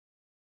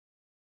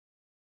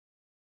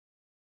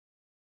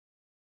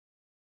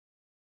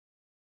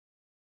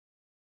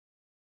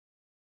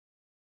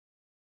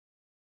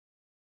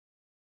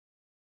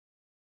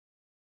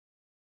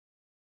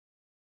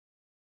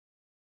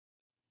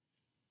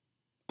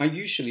I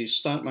usually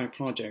start my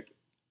project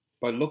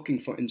by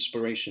looking for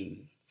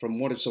inspiration from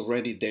what is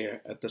already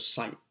there at the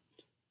site.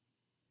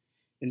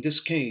 In this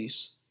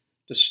case,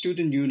 the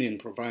student union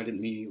provided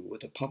me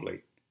with a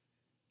public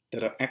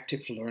that are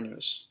active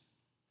learners,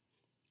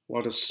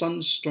 while the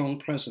sun's strong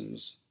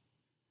presence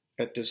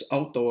at this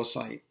outdoor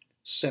site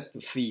set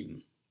the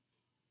theme,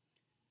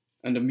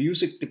 and the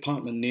music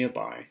department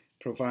nearby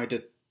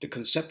provided the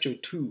conceptual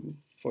tool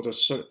for the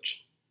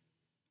search.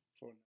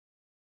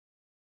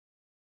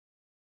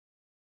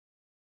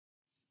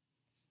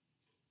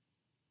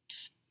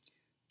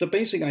 The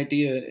basic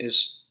idea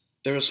is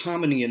there is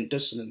harmony and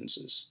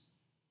dissonances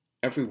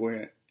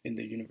everywhere in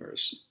the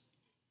universe,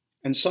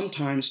 and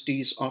sometimes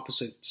these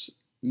opposites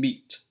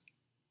meet,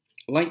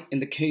 like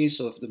in the case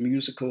of the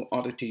musical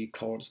oddity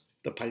called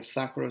the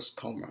Pythagoras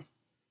comma,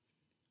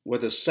 where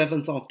the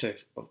seventh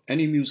octave of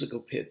any musical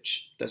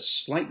pitch that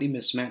slightly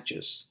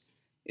mismatches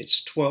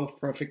its 12th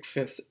perfect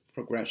fifth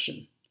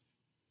progression,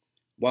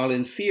 while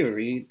in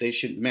theory they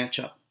should match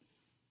up.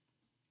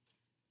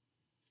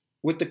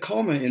 With the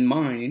comma in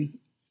mind,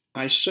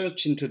 I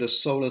searched into the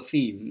solar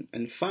theme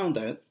and found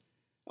that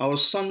our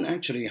sun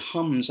actually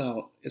hums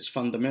out its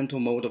fundamental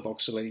mode of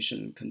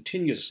oscillation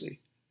continuously,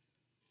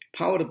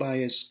 powered by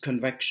its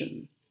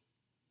convection,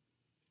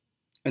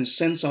 and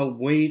sends out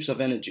waves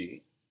of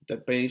energy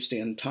that bathes the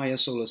entire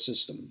solar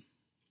system.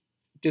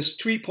 This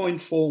 3.4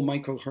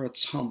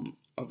 microhertz hum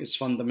of its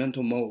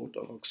fundamental mode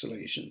of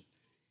oscillation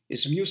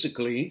is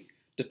musically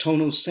the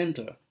tonal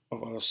center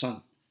of our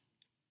sun.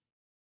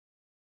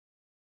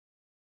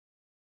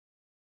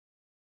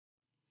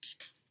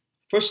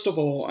 First of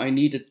all, I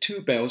needed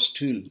two bells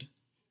tuned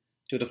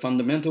to the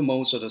fundamental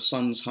modes of the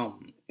sun's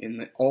hum in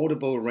the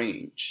audible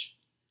range,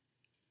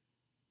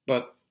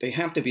 but they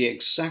have to be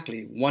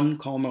exactly 1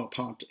 comma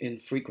apart in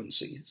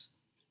frequencies.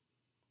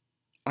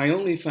 I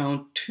only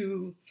found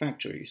 2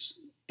 factories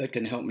that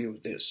can help me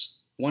with this,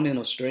 one in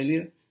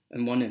Australia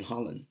and one in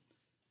Holland,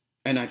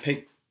 and I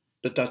picked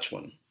the Dutch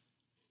one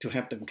to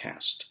have them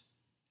cast.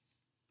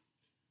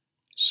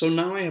 So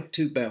now I have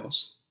 2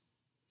 bells.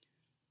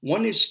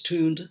 One is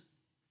tuned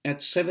at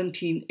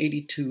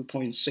 1782.6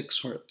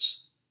 Hz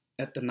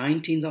at the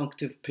 19th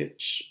octave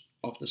pitch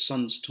of the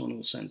sun's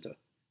tonal center,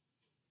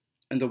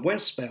 and the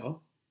west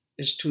bell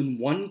is tuned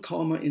 1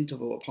 comma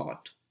interval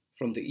apart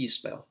from the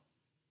east bell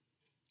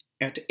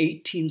at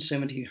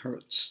 1870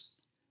 Hz.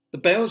 The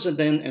bells are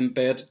then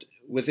embedded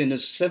within a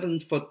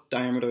 7-foot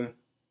diameter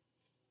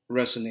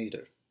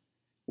resonator,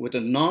 with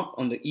a knob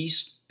on the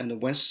east and the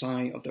west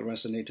side of the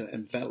resonator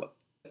enveloped.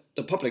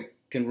 The public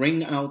can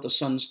ring out the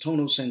sun's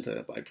tonal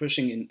center by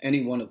pushing in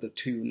any one of the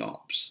 2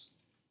 knobs.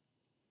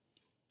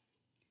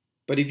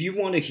 But if you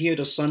want to hear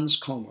the sun's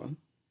comma,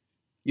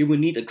 you will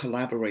need a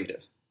collaborator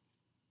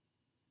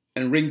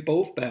and ring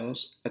both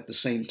bells at the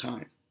same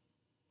time.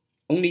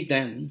 Only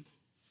then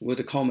will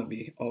the comma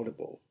be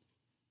audible.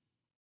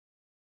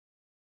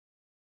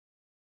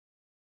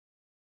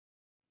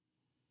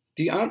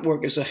 The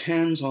artwork is a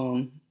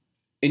hands-on,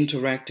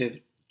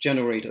 interactive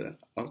generator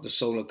of the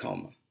solar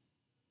comma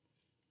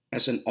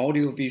as an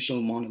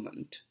audiovisual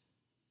monument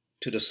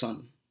to the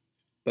sun,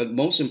 but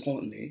most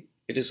importantly,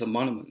 it is a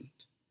monument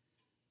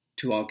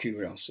to our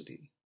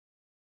curiosity.